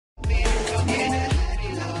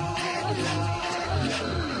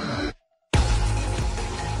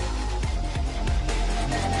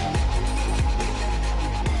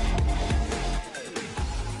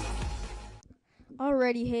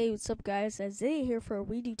Alrighty, hey, what's up guys? Isaiah here for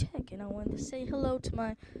We Do Tech, and I wanted to say hello to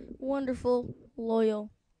my wonderful, loyal,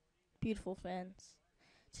 beautiful fans.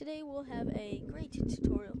 Today we'll have a great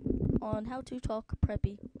tutorial on how to talk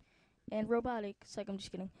preppy and robotic. I'm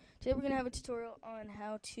just kidding. Today we're going to have a tutorial on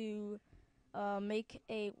how to make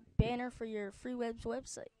a banner for your FreeWebs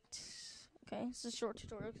website. Okay, it's a short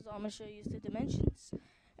tutorial because all I'm going to show you is the dimensions.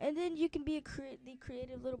 And then you can be the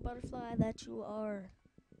creative little butterfly that you are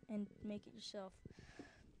and make it yourself.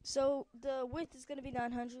 So the width is going to be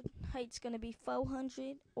 900, height's going to be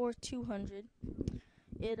 400 or 200.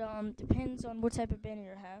 It depends on what type of banner you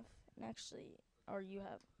have. And actually, I'm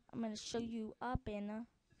going to show you a banner.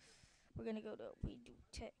 We're going to go to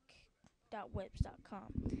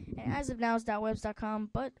wedotech.webs.com. And as of now it's .webs.com,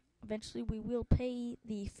 but eventually we will pay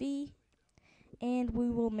the fee and we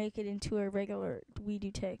will make it into a regular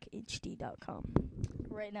wedotechhd.com.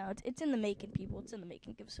 Right now it's in the making, people. It's in the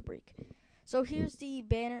making. Give us a break. So here's the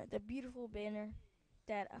banner, the beautiful banner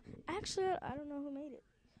that actually I don't know who made it,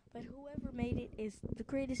 but whoever made it is the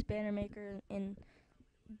greatest banner maker in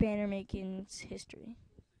banner making's history.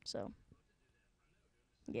 So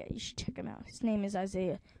yeah, you should check him out. His name is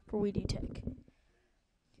Isaiah for We Do Tech.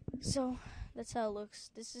 So that's how it looks.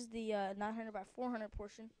 This is the 900 by 400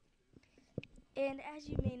 portion, and as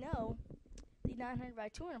you may know, the 900 by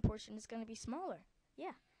 200 portion is going to be smaller.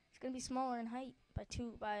 Yeah, it's going to be smaller in height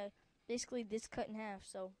by basically this cut in half.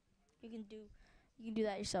 So you can do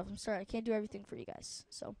that yourself. I'm sorry, I can't do everything for you guys.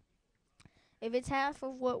 So if it's half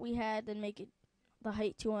of what we had, then make it the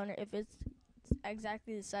height 200. If it's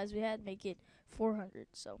exactly the size we had, make it 400.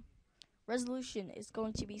 So resolution is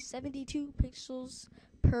going to be 72 pixels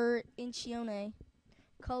per inchione.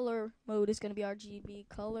 Color mode is going to be RGB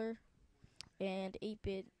color and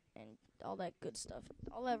 8-bit and all that good stuff.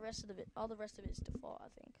 All the rest of it is default, I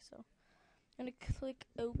think. So I'm gonna click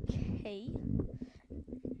OK,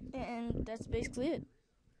 and that's basically it.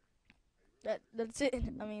 That's it.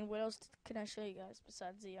 I mean, what else can I show you guys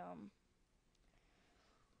besides the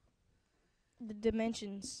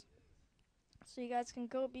dimensions? So you guys can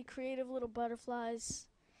go be creative little butterflies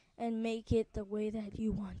and make it the way that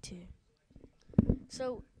you want to.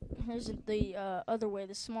 So here's the other way,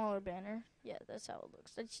 the smaller banner. Yeah, that's how it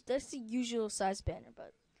looks. That's the usual size banner,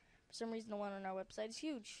 but for some reason the one on our website is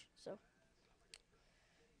huge. So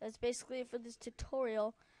that's basically it for this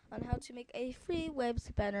tutorial on how to make a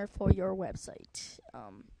FreeWebs banner for your website.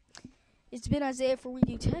 It's been Isaiah for We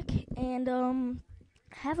Do Tech, and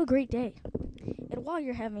have a great day. And while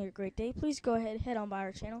you're having a great day, please go ahead, head on by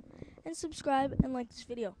our channel, and subscribe and like this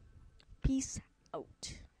video. Peace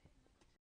out.